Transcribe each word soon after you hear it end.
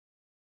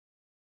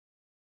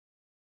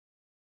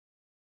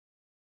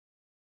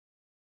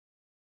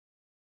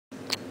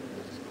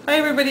Hi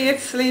everybody,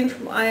 it's Celine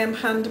from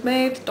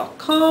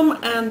IamHandmade.com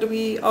and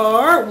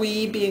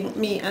we being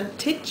me and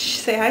Titch,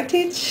 say hi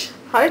Titch.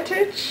 Hi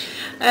Titch.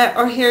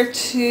 Are here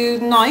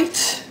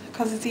tonight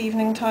because it's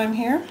evening time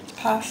here. It's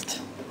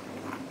past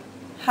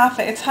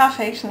it's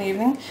 8:30 in the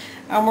evening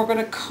and we're going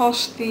to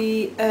cut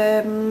the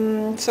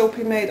soap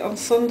we made on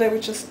Sunday,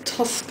 which is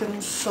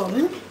Tuscan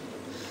Sun.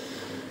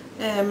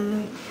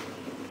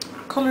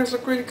 Colours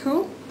look really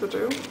cool. They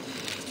do.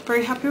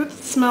 Very happy with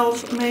it.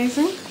 Smells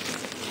amazing.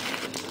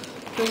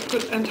 Very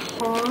good and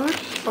hard.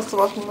 What's the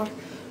bottom like?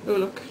 Oh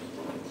look.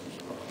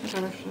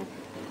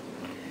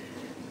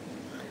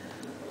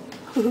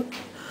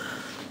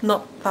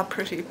 Not that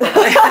pretty, but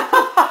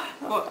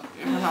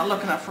you're not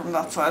looking at it from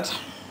that side.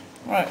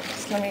 Right,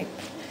 so let me...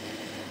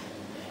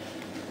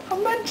 How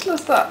mental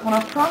is that? When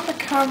I put on the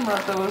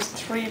camera there was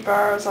 3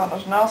 bars on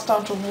it, now it's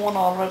down to 1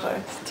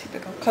 already. It's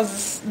typical. Because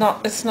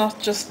it's not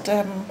just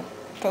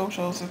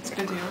photos, it's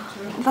video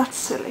too. That's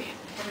silly.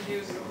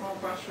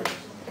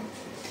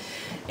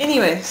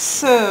 Anyway,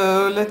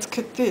 so let's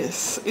get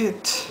this.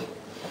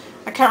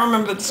 I can't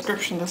remember the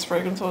description of this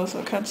fragrance was, so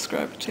I can't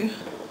describe it to you,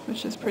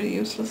 which is pretty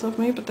useless of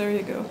me, but there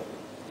you go.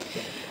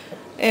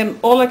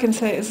 All I can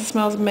say is it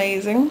smells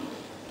amazing.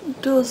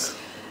 It does.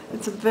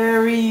 It's a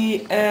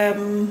very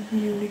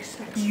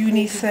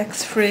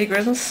unisex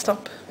fragrance.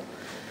 Stop.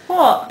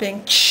 What?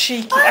 Being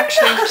cheeky.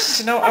 Actually,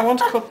 you know, I want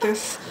to cut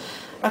this.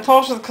 I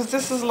thought, because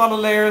this is a lot of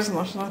layers in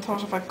it, and I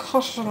thought if I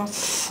cut it on its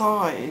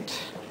side,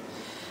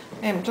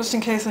 just in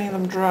case any of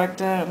them drag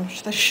down,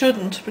 which they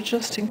shouldn't, but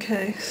just in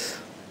case.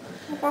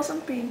 I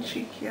wasn't being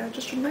cheeky, I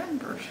just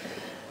remembered.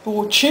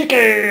 Oh,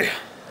 cheeky!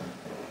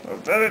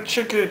 Very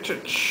cheeky,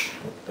 Titch.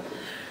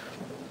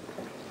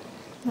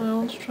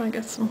 Well, let's try and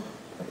get some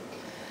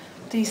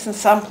decent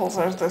samples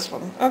out of this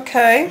one.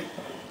 Okay,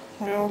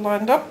 we're all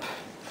lined up.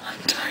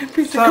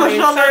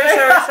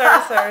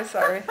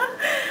 Sorry.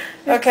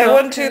 Okay,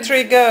 1, 2,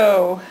 3,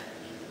 go.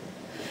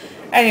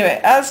 Anyway,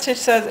 as Titch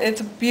says,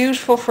 it's a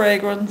beautiful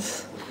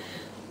fragrance.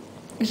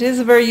 It is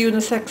a very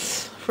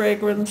unisex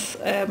fragrance.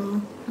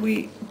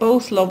 We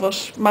both love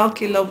it.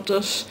 Malky loved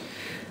it.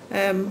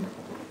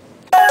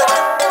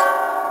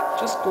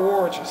 Just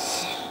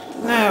gorgeous.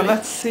 Now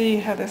let's see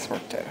how this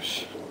worked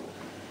out.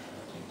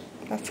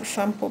 That's a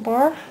sample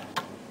bar.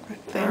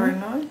 Quite thin. Very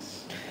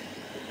nice.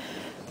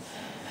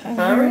 And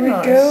Very here we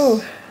nice.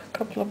 go. A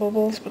couple of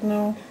bubbles, but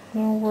no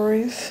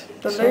worries.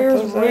 The Sort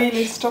layers those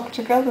really out. stuck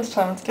together this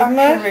time. It's Didn't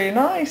actually they? really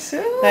nice,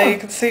 yeah. Now you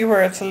can see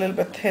where it's a little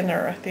bit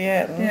thinner at the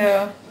end.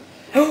 Yeah.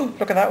 Oh,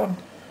 look at that one.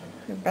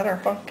 Even better.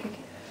 Funky.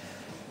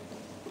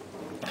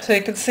 So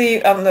you can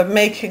see on the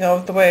making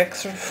of the way it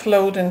sort of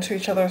flowed into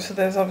each other. So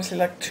there's obviously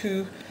like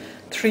 2,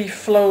 3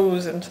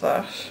 flows into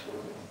that.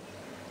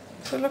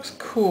 So it looks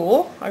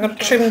cool. I'm going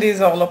to trim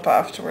these all up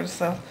afterwards,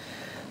 so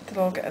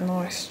they'll all get a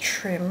nice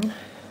trim.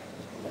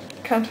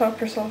 Can't help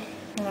yourself.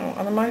 No,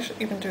 and I might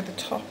even do the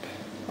top,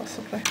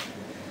 possibly.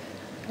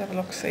 Have a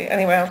look, see.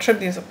 Anyway, I'll trim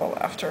these up all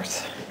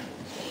afterwards.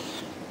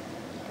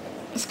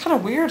 It's kind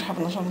of weird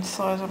having it on the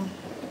side. I'm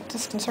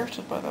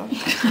disconcerted by that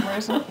for some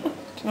reason. Do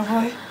you know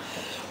why?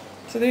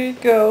 So there you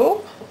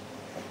go.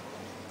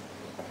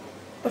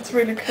 That's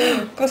really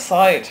cool. The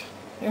side.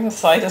 Even the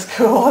side is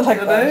cool. I like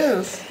that. It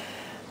is.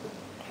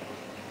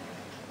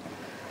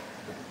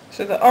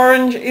 So the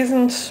orange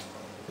isn't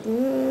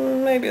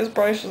maybe as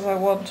bright as I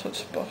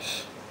wanted,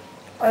 but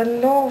I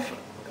love,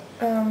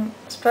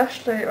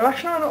 especially, well,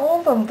 actually not all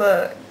of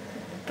them,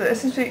 it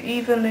seems to be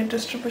evenly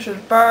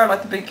distributed, bar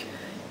like the big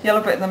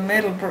yellow bit in the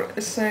middle, but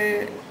it's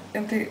in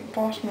the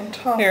bottom and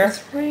top. Here.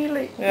 It's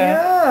really,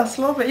 yeah, it's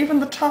lovely. Even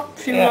the top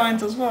few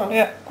lines as well.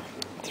 Yeah,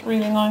 it's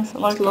really nice. I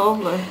like It's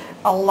lovely.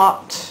 a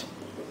lot.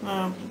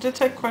 It did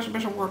take quite a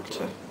bit of work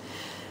to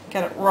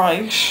get it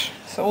right.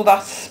 So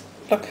that's,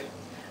 look,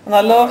 and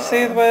I love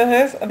see the way it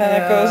is, and then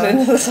it goes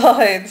into the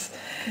sides.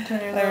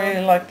 Continue I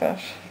really like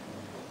that.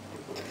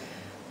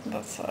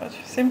 That side.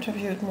 Seem to have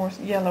used more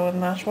yellow in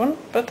that one,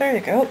 but there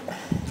you go.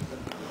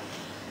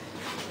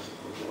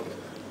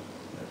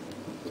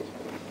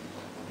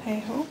 Hey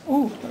ho!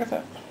 Ooh, look at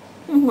that!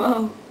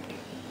 Wow.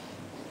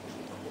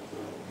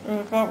 Look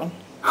at that one.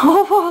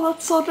 Oh wow,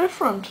 that's so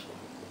different.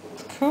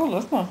 It's cool,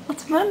 isn't it?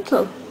 That's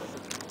mental.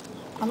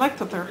 I like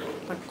that they're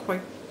like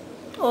quite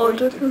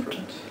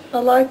different. I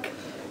like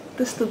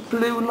this, the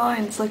blue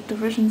lines, like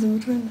divisions in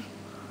between.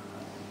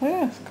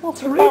 Yeah, it's cool.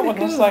 It's That really one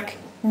was good. like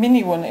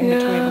mini one in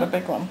between Yeah. the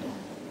big one.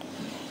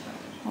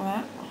 Like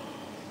that.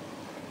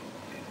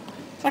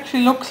 It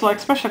actually looks like,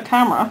 especially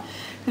camera,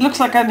 it looks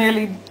like I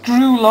nearly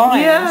drew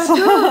lines. Yeah, it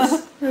does.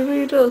 It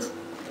really does.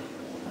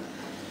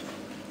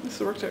 This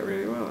worked out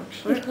really well,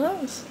 actually. It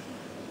has.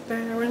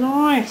 Very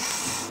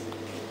nice.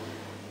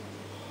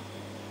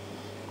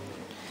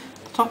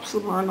 The tops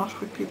of them are not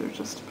whippy, they're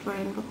just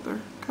plain, but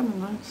they're kind of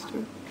nice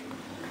too.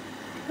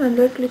 And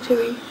they're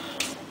glittery.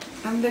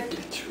 And they're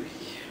glittery.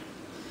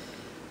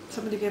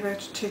 Somebody gave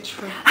out a titch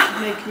for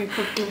making me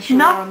put glitter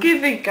Not on.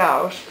 giving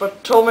out,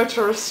 but told me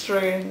to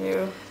restrain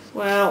you.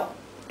 Well,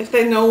 if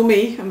they know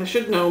me, and they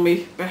should know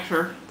me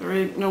better, there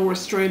ain't no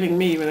restraining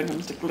me when it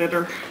comes to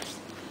glitter.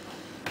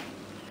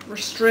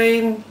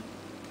 restrain.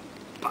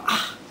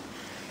 Bah.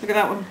 Look at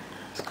that one.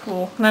 It's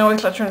cool. Now I'll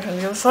let you turn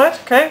the other side.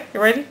 Okay,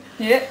 you ready?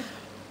 Yeah.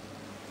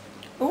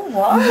 Oh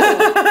wow.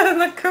 Isn't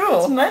that cool?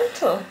 It's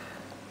mental.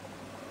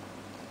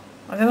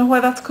 I don't know why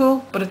that's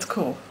cool, but it's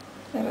cool.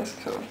 It is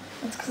cool.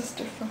 It's because it's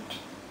different.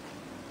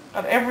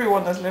 And every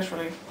one is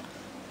literally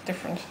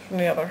different from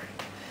the other.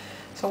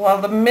 So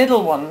while the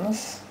middle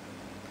ones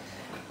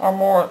are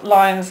more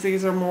lines,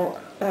 these are more,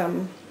 I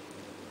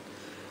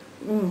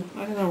don't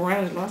know,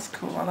 rounded. That's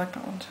cool. I like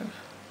that one too.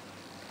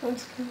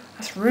 That's cool.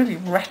 That's really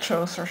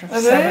retro sort of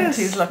It 70s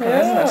is, looking,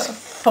 yeah. isn't it?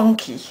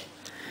 Funky.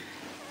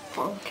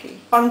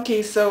 Funky.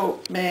 Funky, so,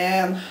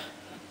 man.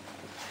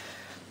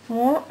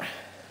 More.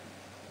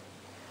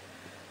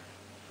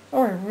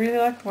 Oh, I really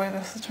like the way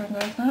this has turned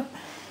out now.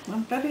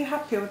 I'm very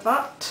happy with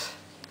that.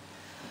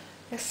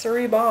 Yes,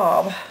 sirree,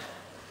 Bob.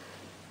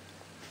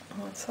 On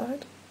that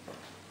side.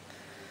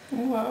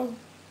 Oh wow.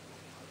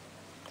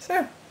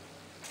 So,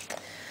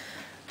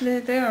 there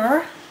they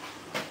are.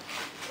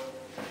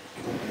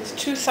 There's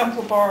 2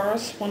 sample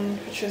bars, one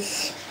which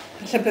is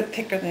a little bit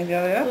thicker than the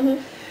other.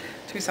 Yeah?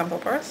 2 sample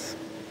bars,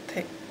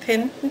 thick,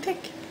 thin and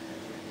thick.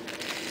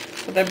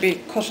 But they'd be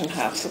cut in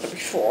half, so there'd be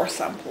 4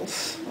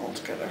 samples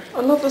altogether.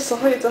 I love the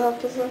sides, I have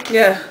to say.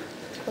 Yeah.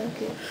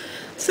 Thank you.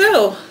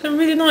 So, they're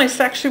really nice.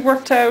 They actually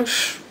worked out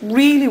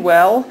really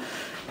well.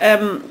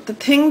 The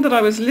thing that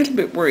I was a little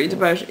bit worried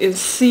about is,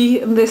 see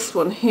in this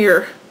one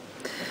here,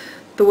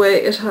 the way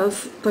it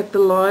has like the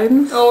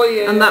lines. Oh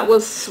yeah. And that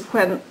was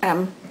when,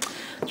 do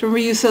you remember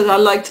you said I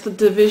liked the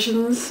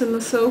divisions in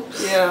the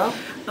soaps? Yeah.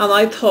 And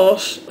I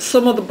thought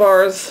some of the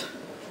bars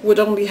would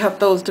only have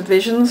those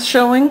divisions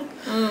showing,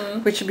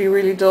 which would be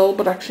really dull,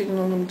 but actually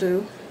none of them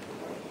do.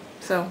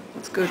 So,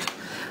 that's good.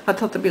 I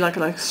thought there'd be like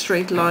a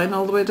straight line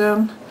all the way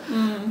down.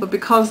 But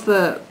because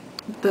the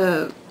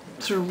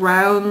sort of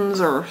rounds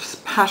or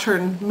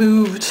pattern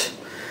moved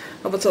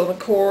of its own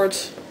accord,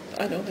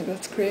 I don't think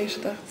that's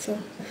created that. So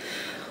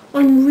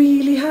I'm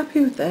really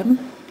happy with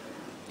them.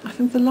 I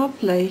think they're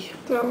lovely.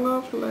 They're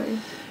lovely.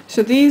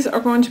 So these are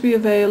going to be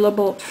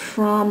available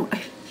from, I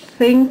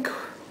think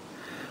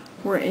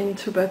we're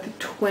into about the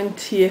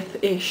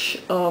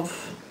 20th-ish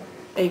of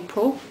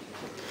April.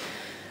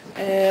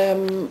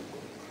 And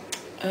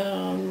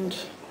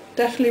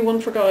definitely one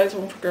for guys,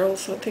 one for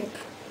girls. I think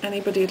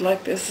anybody'd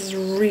like this. This is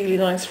a really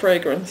nice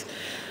fragrance.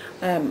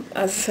 As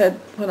I said,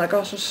 when I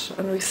got it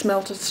and we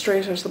smelt it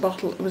straight out of the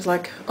bottle, it was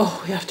like,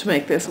 oh, we have to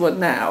make this one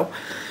now.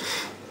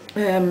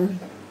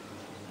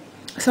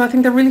 So I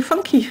think they're really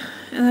funky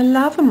and I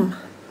love them.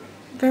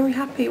 Very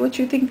happy. What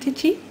do you think,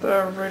 Titchy?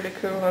 They're really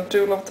cool. I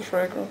do love the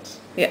fragrance.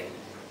 Yeah.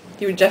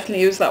 You would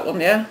definitely use that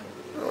one, yeah?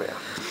 Oh yeah.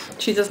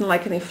 She doesn't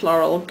like any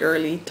floral,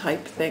 girly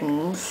type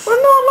things. Well,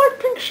 no, I like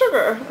pink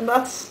sugar, and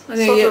that's. I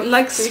know you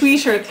like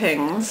sweeter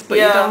things, but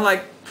you Yeah. don't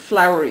like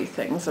flowery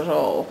things at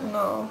all.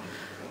 No.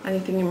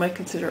 Anything you might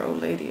consider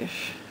old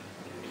lady-ish.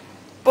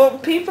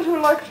 But people who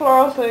like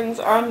floral things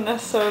aren't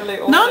necessarily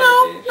old No.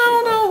 lady-ish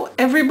either.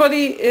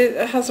 Everybody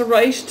has a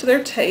right to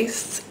their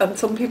tastes, and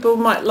some people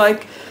might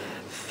like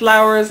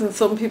flowers, and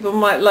some people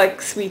might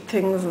like sweet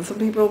things, and some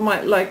people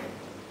might like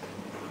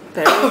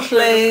very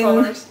plain,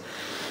 Colours.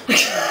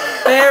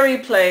 very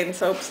plain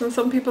soaps, and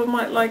some people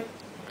might like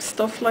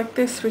stuff like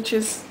this, which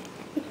is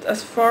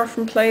as far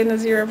from plain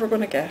as you're ever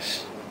going to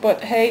get.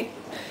 But hey,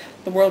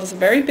 the world is a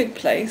very big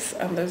place,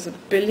 and there's a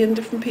billion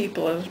different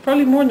people, and it's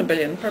probably more than a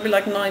billion, probably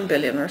like 9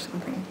 billion or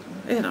something.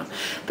 You know,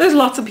 there's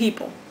lots of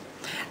people,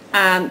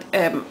 and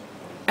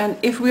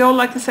if we all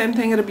like the same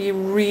thing, it'll be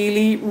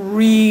really,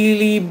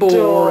 really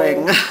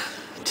boring,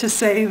 to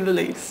say the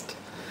least.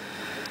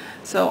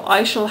 So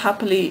I shall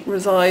happily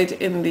reside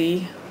in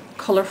the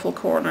colourful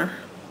corner,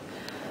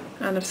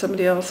 and if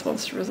somebody else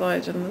wants to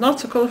reside in the not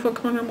so colourful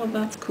corner, well,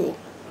 that's cool,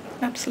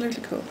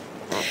 absolutely cool.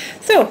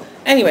 So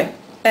anyway,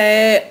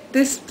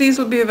 these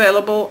will be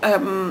available.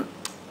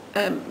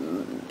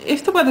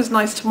 If the weather's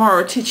nice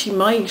tomorrow, Titchy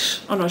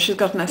might. Oh no, she's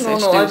got an essay to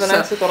do. I have an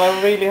essay that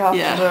I really have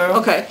to do.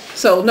 Okay,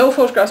 so no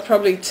photographs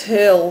probably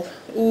till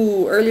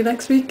early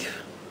next week.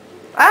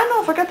 I don't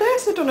know, if I get the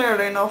essay done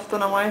early enough,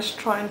 then I might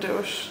try and do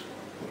it.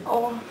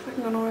 Oh,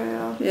 fucking annoying,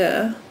 yeah.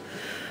 Yeah.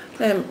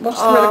 What's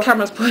where the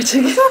camera's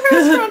pointing? It's okay,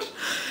 it's good.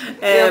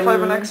 Yeah,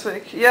 probably next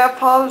week. Yeah,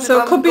 apologies. So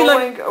it could I'm be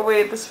going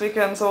away this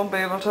weekend, so I won't be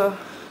able to.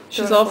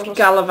 She's off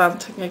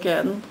gallivanting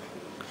again.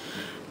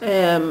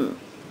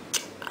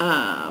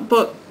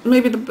 But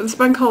maybe it's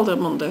bank holiday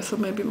on Monday, so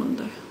maybe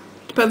Monday.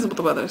 Depends on what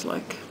the weather's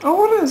like.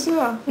 Oh, it is,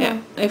 yeah. Yeah.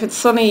 If it's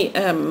sunny,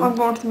 I'm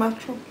going to the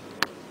metro.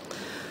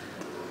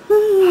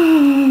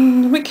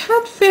 We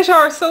can't fit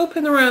our soap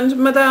in around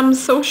Madame's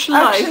social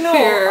life no,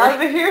 here. I'll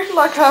be here till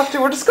like half 2.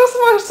 We're discussing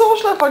my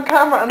social life on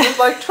camera, and there's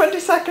like 20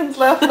 seconds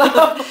left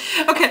now.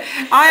 Okay,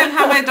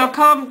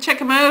 iamhandmade.com, check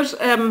them out.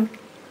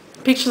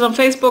 Pictures on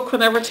Facebook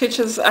whenever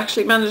Titches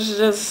actually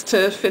manages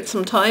to fit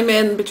some time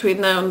in between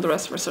now and the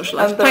rest of our social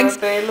life. And they're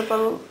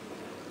available.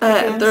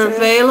 They're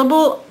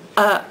available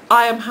at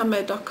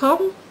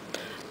iamhandmade.com.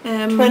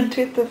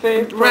 20th of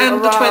April.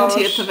 Around the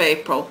 20th of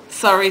April.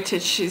 Sorry,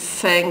 Titch, she's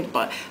saying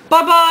bye.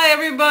 Bye-bye,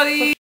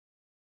 everybody!